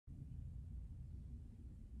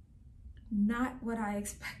Not what I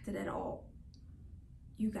expected at all.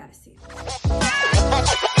 You gotta see it.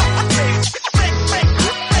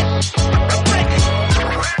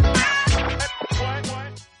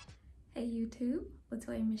 Hey YouTube,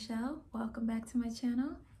 Latrice Michelle. Welcome back to my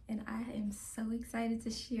channel, and I am so excited to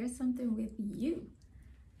share something with you.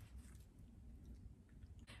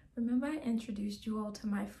 Remember I introduced you all to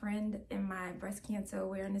my friend in my breast cancer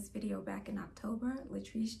awareness video back in October,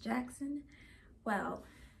 Latrice Jackson? Well,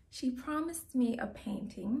 she promised me a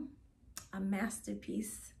painting, a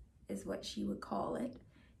masterpiece is what she would call it,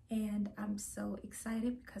 and I'm so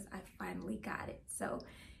excited because I finally got it. So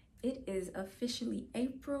it is officially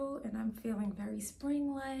April and I'm feeling very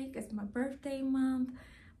spring-like. It's my birthday month,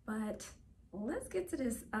 but let's get to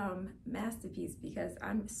this masterpiece because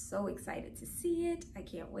I'm so excited to see it. I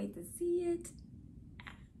can't wait to see it.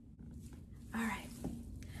 All right,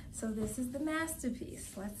 so this is the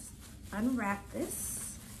masterpiece. Let's unwrap this.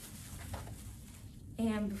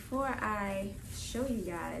 And before I show you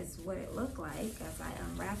guys what it looked like as I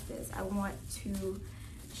unwrap this, I want to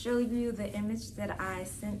show you the image that I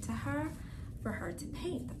sent to her for her to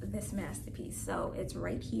paint this masterpiece. So it's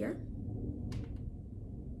right here.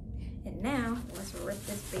 And now let's rip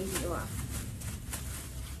this baby off.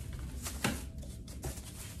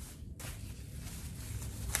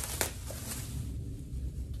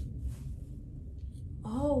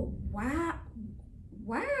 Oh, wow.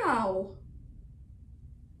 Wow.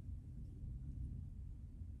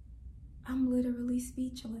 I'm literally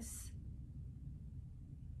speechless.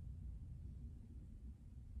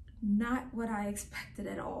 Not what I expected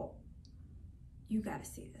at all. You gotta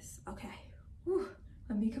see this. Okay. Whew.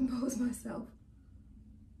 Let me compose myself.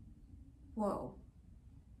 Whoa.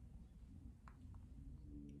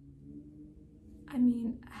 I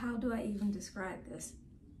mean, how do I even describe this?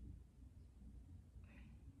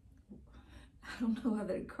 I don't know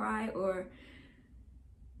whether to cry or,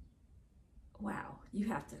 wow, you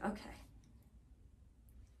have to, okay.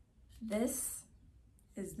 This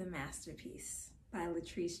is the masterpiece by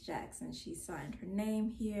Latrice Jackson. She signed her name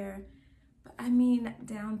here. But I mean,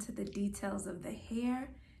 down to the details of the hair.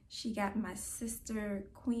 She got my sister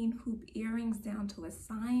queen hoop earrings down to a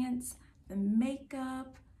science. The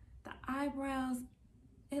makeup, the eyebrows.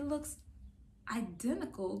 It looks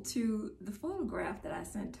identical to the photograph that I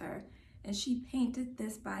sent her. And she painted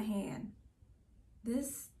this by hand.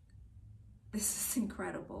 This is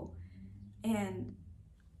incredible. And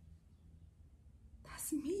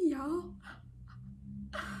that's me, y'all.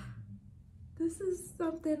 This is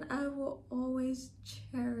something I will always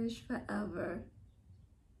cherish forever.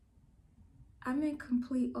 I'm in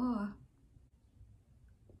complete awe.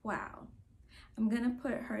 Wow. I'm gonna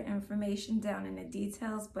put her information down in the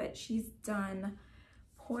details, but she's done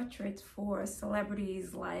portraits for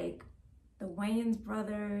celebrities like the Wayans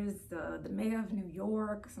brothers, the mayor of New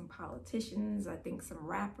York, some politicians, I think some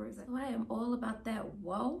rappers. I am all about that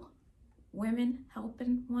whoa, women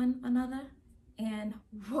helping one another, and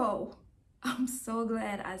whoa. I'm so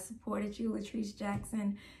glad I supported you, Latrice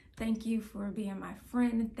Jackson. Thank you for being my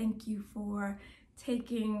friend. Thank you for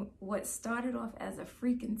taking what started off as a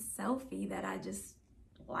freaking selfie that I just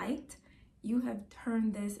liked. You have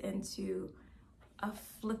turned this into a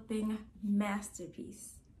flipping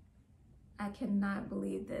masterpiece. I cannot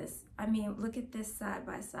believe this. I mean, look at this side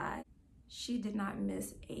by side. She did not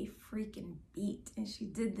miss a freaking beat, and she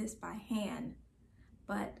did this by hand.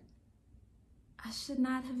 But I should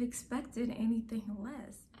not have expected anything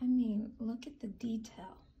less. I mean, look at the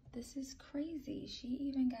detail. This is crazy. She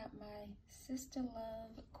even got my sister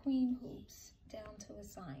love queen hoops down to a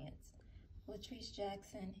science. Latrice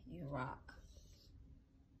Jackson, you rock.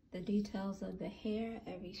 The details of the hair,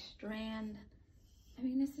 every strand. I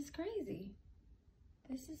mean, this is crazy.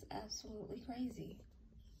 This is absolutely crazy.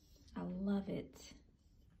 I love it.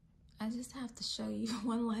 I just have to show you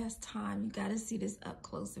one last time. You gotta see this up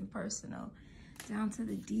close and personal. Down to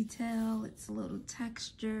the detail, it's a little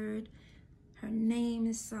textured. Her name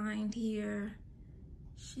is signed here.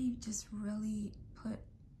 She just really put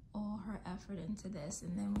all her effort into this.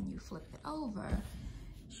 And then when you flip it over,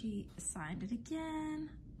 she signed it again.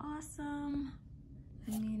 Awesome.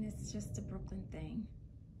 I mean, it's just a Brooklyn thing.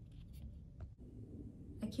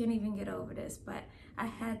 I can't even get over this, but I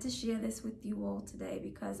had to share this with you all today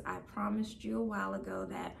because I promised you a while ago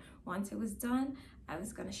that once it was done, I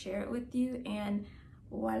was gonna share it with you, and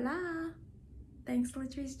voila. Thanks,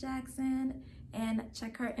 Latrice Jackson, and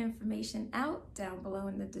check her information out down below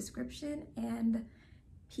in the description, and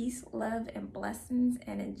peace, love, and blessings,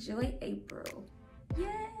 and enjoy April.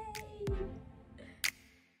 Yay!